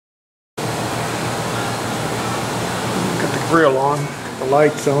grill on, the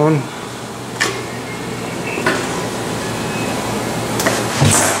lights on.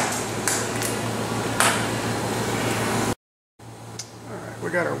 Alright, we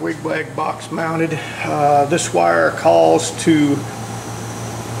got our wig-wag box mounted. This wire calls to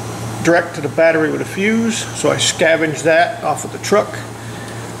direct to the battery with a fuse, so I scavenged that off of the truck,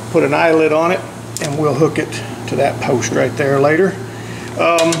 put an eyelet on it, and we'll hook it to that post right there later.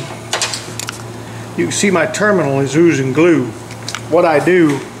 You can see my terminal is oozing glue. What I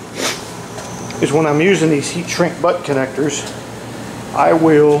do is when I'm using these heat shrink butt connectors, I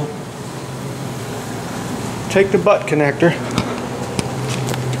will take the butt connector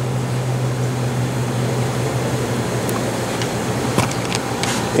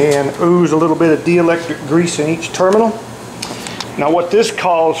and ooze a little bit of dielectric grease in each terminal. Now what this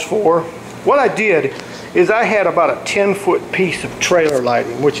calls for, what I did is I had about a 10-foot piece of trailer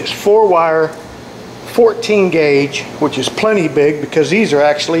lighting, which is 4-wire, 14 gauge, which is plenty big because these are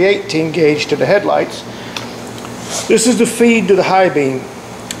actually 18 gauge to the headlights. This is the feed to the high beam.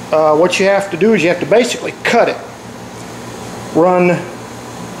 What you have to do is you have to basically cut it. Run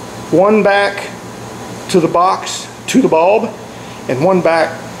one back to the box to the bulb and one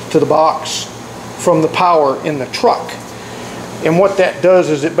back to the box from the power in the truck. And what that does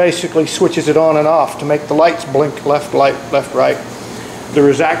is it basically switches it on and off to make the lights blink left, right. There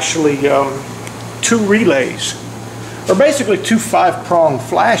is actually 2 relays, or basically 2 5-prong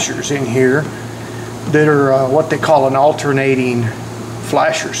flashers in here that are what they call an alternating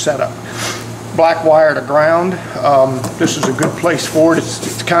flasher setup. Black wire to ground. This is a good place for it.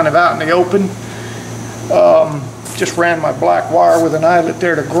 It's kind of out in the open. Just ran my black wire with an eyelet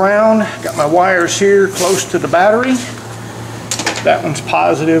there to ground. Got my wires here close to the battery. That one's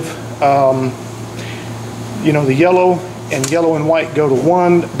positive. You know, the yellow and white go to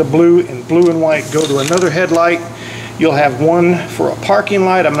one, the blue and white go to another headlight. You'll have one for a parking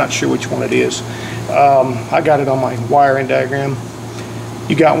light. I'm not sure which one it is. I got it on my wiring diagram.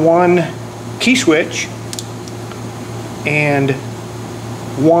 You got one key switch and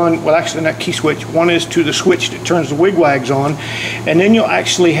one, well actually not key switch, one is to the switch that turns the wig-wags on, and then you'll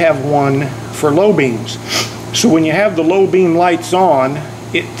actually have one for low beams. So when you have the low beam lights on,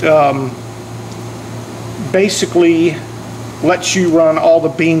 it basically lets you run all the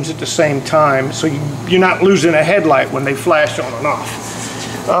beams at the same time, so you're not losing a headlight when they flash on and off.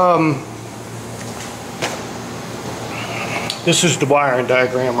 This is the wiring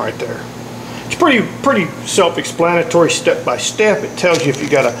diagram right there. It's pretty self-explanatory step by step. It tells you if you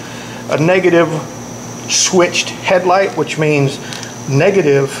got a negative switched headlight, which means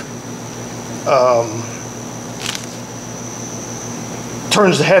negative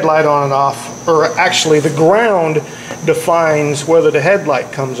turns the headlight on and off, or actually the ground defines whether the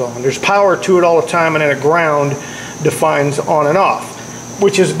headlight comes on. There's power to it all the time, and then a ground defines on and off,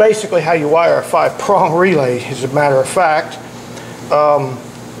 which is basically how you wire a 5-prong relay, as a matter of fact.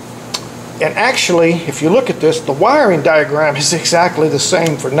 And actually, if you look at this, the wiring diagram is exactly the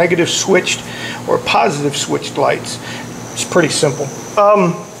same for negative switched or positive switched lights. It's pretty simple.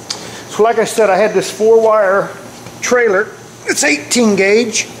 So like I said, I had this 4-wire trailer. It's 18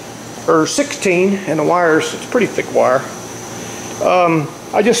 gauge or 16, and the wires, it's pretty thick wire.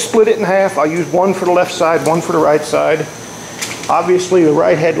 I just split it in half. I used one for the left side, one for the right side. Obviously the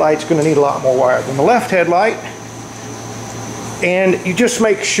right headlight's going to need a lot more wire than the left headlight, and you just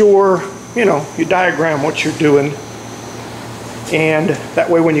make sure, you know, you diagram what you're doing, and that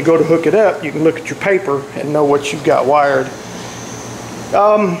way when you go to hook it up, you can look at your paper and know what you've got wired.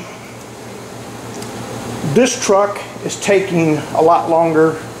 This truck is taking a lot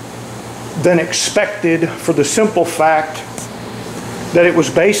longer than expected for the simple fact that it was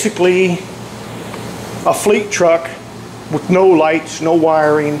basically a fleet truck with no lights, no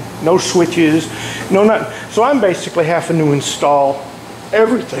wiring, no switches, no nothing. So I'm basically having to install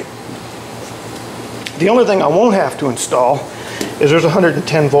everything. The only thing I won't have to install is there's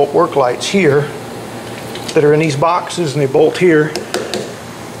 110 volt work lights here that are in these boxes, and they bolt here.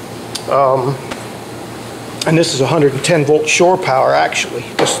 And this is 110 volt shore power, actually,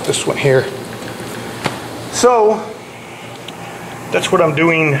 this one here. So that's what I'm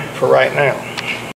doing for right now.